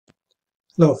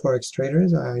Hello Forex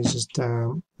traders, I just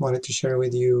wanted to share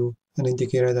with you an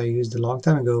indicator that I used a long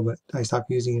time ago, but I stopped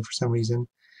using it for some reason,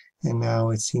 and now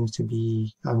it seems to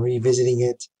be, I'm revisiting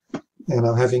it, and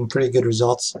I'm having pretty good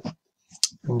results.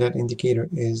 And that indicator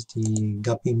is the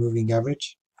Guppy moving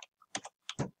average.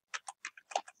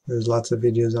 There's lots of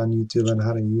videos on YouTube on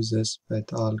how to use this, but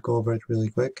I'll go over it really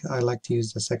quick. I like to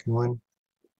use the second one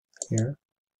here.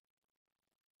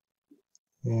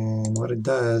 And what it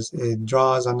does, it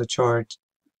draws on the chart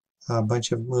a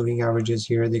bunch of moving averages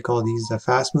here. They call these the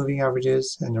fast moving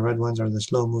averages, and the red ones are the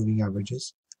slow moving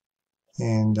averages.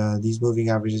 And these moving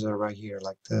averages are right here,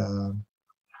 like the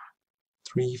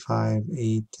 3, 5,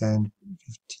 8, 10,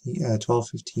 15, 12,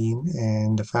 15,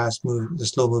 and the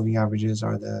slow moving averages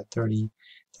are the 30,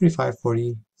 35,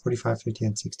 40, 45, 50,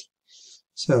 and 60.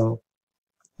 So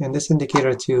in this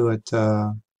indicator too,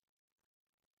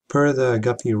 per the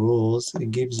Guppy rules,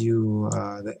 it gives you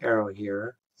the arrow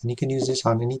here, and you can use this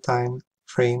on any time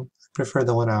frame. I prefer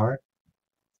the 1 hour,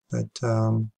 but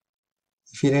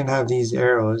if you didn't have these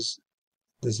arrows,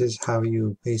 this is how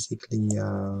you basically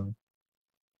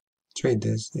trade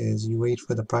this, is you wait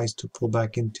for the price to pull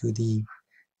back into the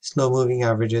slow moving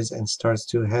averages and starts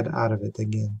to head out of it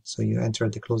again. So you enter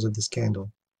at the close of this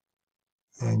candle.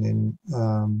 And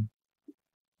then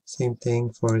same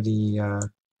thing for the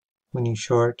when you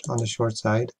short on the short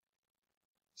side.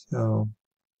 So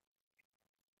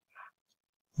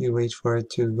you wait for it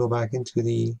to go back into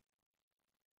the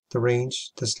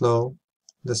range, the slow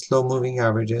moving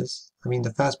averages. I mean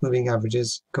the fast moving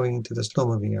averages going into the slow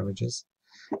moving averages.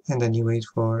 And then you wait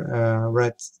for a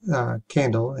red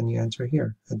candle and you enter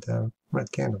here at the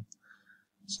red candle.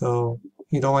 So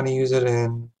you don't want to use it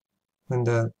when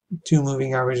the two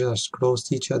moving averages are close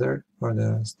to each other, or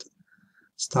the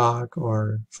stock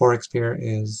or forex pair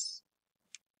is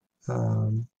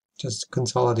just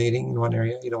consolidating in one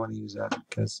area. You don't want to use that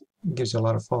because it gives you a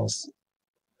lot of false.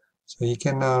 So you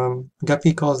can,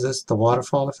 Guppy calls this the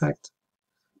waterfall effect,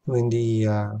 when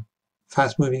the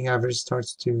fast moving average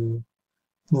starts to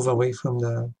move away from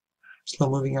the slow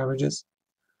moving averages.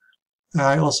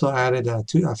 I also added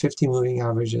 50 moving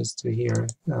averages to here.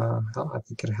 I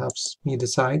think it helps me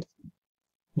decide.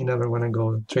 You never want to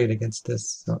go trade against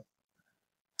this.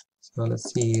 So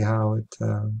let's see how it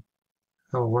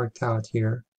worked out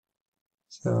here.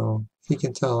 So if you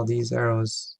can tell, these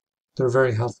arrows, they're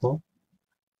very helpful.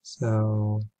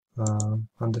 So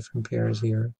on different pairs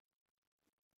here.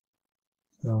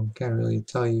 So can't really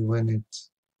tell you when it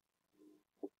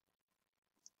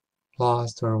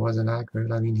lost or wasn't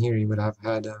accurate. I mean, here you would have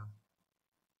had a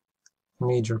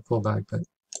major pullback, but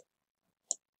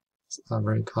it's not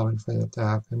very common for that to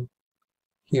happen.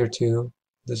 Here too,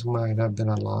 this might have been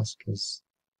a loss, because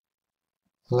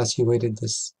unless you waited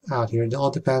this out here, it all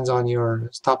depends on your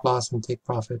stop loss and take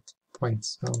profit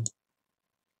points.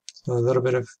 So a little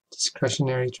bit of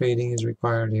discretionary trading is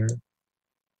required here.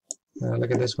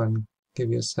 Look at this one, give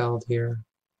you a sell here.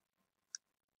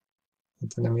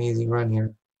 It's an amazing run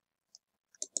here.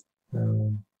 I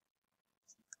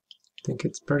think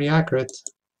it's pretty accurate.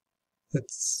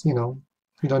 It's, you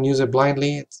don't use it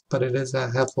blindly, but it is a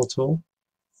helpful tool.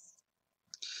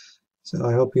 So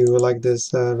I hope you like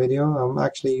this video. I'm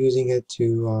actually using it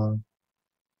to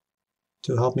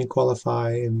help me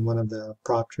qualify in one of the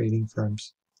prop trading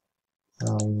firms.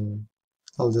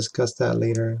 I'll discuss that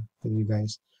later with you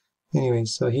guys. Anyway,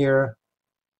 so here,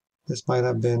 this might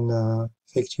have been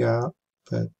faked you out,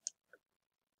 but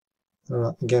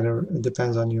again, it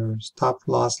depends on your stop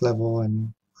loss level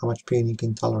and how much pain you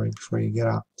can tolerate before you get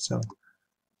out. So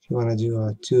if you want to do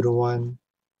a 2-to-1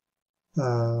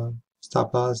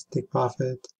 stop loss, take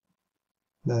profit,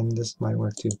 then this might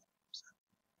work too.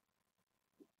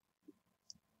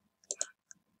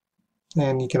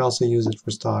 And you can also use it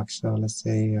for stocks. So let's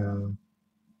say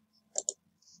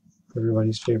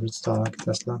everybody's favorite stock,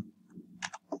 Tesla.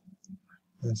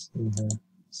 Let's see here.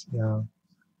 See how,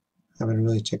 I haven't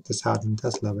really checked this out in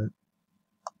Tesla, but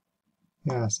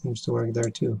yeah, it seems to work there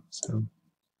too. So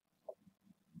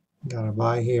gotta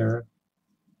buy here.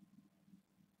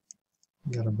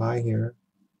 Gotta buy here.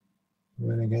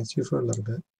 Went against you for a little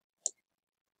bit.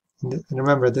 And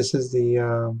remember, this is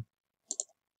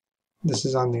this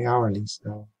is on the hourly,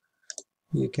 so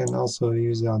you can also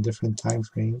use it on different time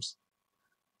frames.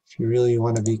 If you really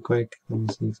want to be quick, let me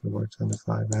see if it works on the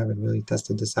 5. I haven't really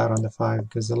tested this out on the 5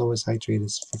 because the lowest I trade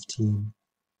is 15.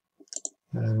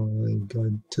 I don't really go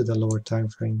to the lower time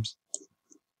frames.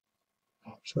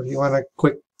 So if you want a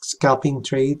quick scalping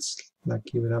trades,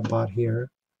 like you would have bought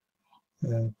here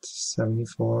at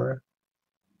 74,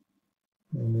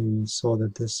 and we sold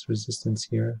at this resistance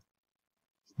here.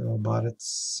 So I bought at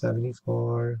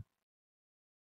 74,